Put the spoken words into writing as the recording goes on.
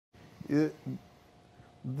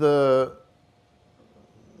the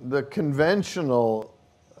conventional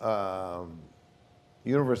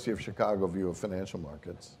University of Chicago view of financial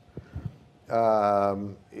markets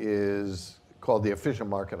is called the efficient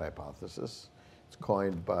market hypothesis. It's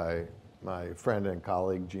coined by my friend and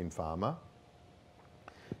colleague, Gene Fama.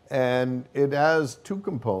 And it has two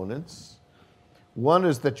components. One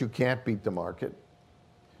is that you can't beat the market.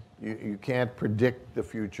 You can't predict the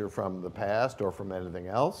future from the past or from anything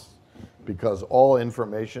else, because all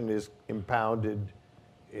information is impounded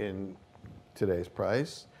in today's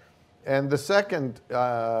price. And the second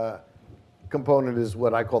component is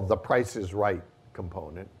what I call the price is right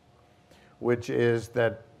component, which is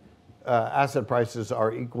that asset prices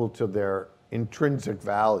are equal to their intrinsic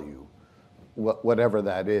value, whatever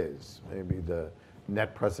that is, maybe the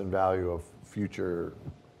net present value of future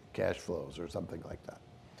cash flows or something like that.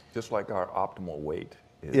 Just like our optimal weight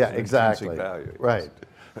is exactly. Value. Right.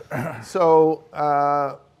 So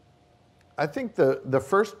I think the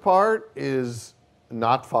first part is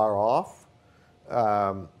not far off.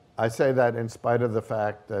 I say that in spite of the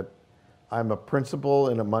fact that I'm a principal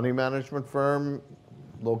in a money management firm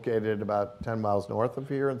located about 10 miles north of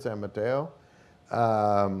here in San Mateo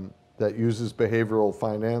that uses behavioral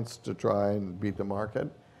finance to try and beat the market.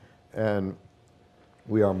 And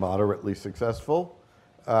we are moderately successful.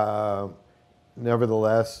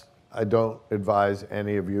 Nevertheless, I don't advise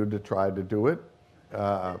any of you to try to do it.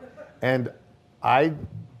 And I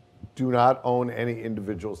do not own any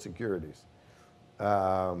individual securities.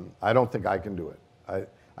 I don't think I can do it.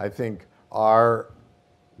 I think our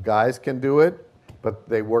guys can do it, but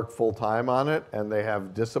they work full time on it, and they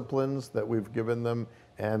have disciplines that we've given them,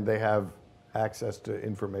 and they have access to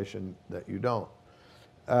information that you don't.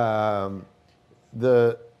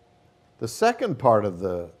 The second part of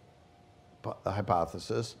the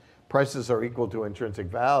hypothesis, prices are equal to intrinsic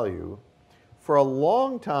value, for a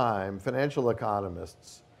long time, financial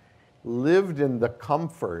economists lived in the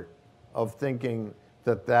comfort of thinking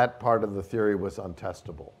that that part of the theory was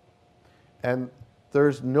untestable. And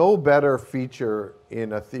there's no better feature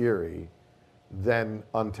in a theory than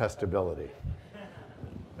untestability,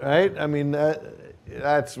 right? I mean,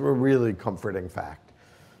 that's a really comforting fact.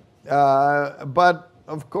 But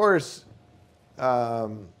of course,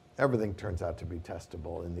 everything turns out to be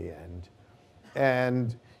testable in the end.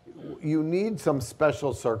 And you need some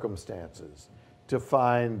special circumstances to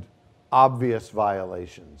find obvious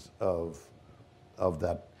violations of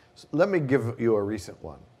that. Let me give you a recent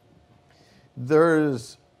one.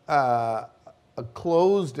 There's a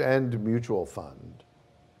closed-end mutual fund.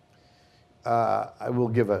 I will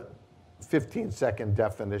give a 15-second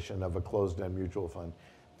definition of a closed-end mutual fund.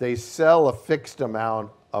 They sell a fixed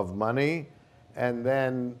amount of money, and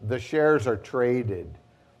then the shares are traded,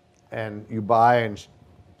 and you buy and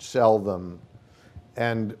sell them.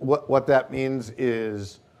 And what that means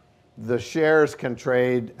is the shares can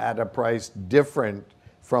trade at a price different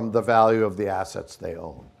from the value of the assets they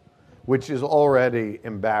own, which is already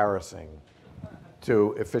embarrassing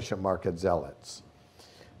to efficient market zealots.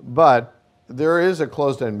 But there is a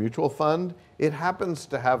closed-end mutual fund. It happens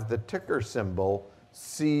to have the ticker symbol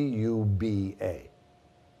CUBA.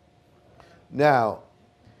 Now,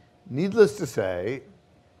 needless to say,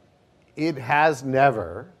 it has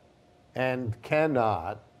never and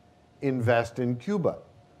cannot invest in Cuba,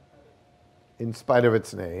 in spite of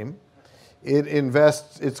its name. It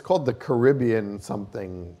invests, it's called the Caribbean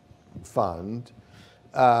something fund,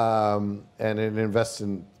 and it invests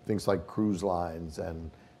in things like cruise lines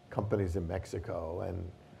and companies in Mexico,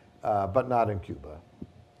 and but not in Cuba.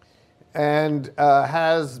 And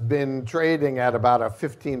has been trading at about a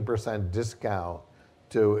 15% discount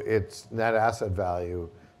to its net asset value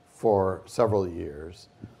for several years.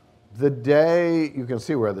 The day, you can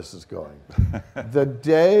see where this is going, the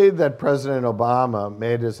day that President Obama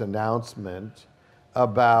made his announcement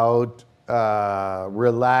about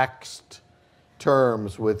relaxed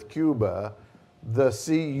terms with Cuba, the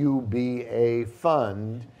CUBA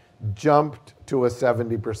fund jumped to a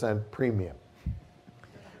 70% premium,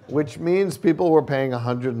 which means people were paying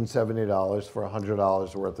 $170 for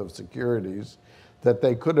 $100 worth of securities that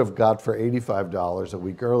they could have got for $85 a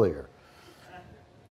week earlier.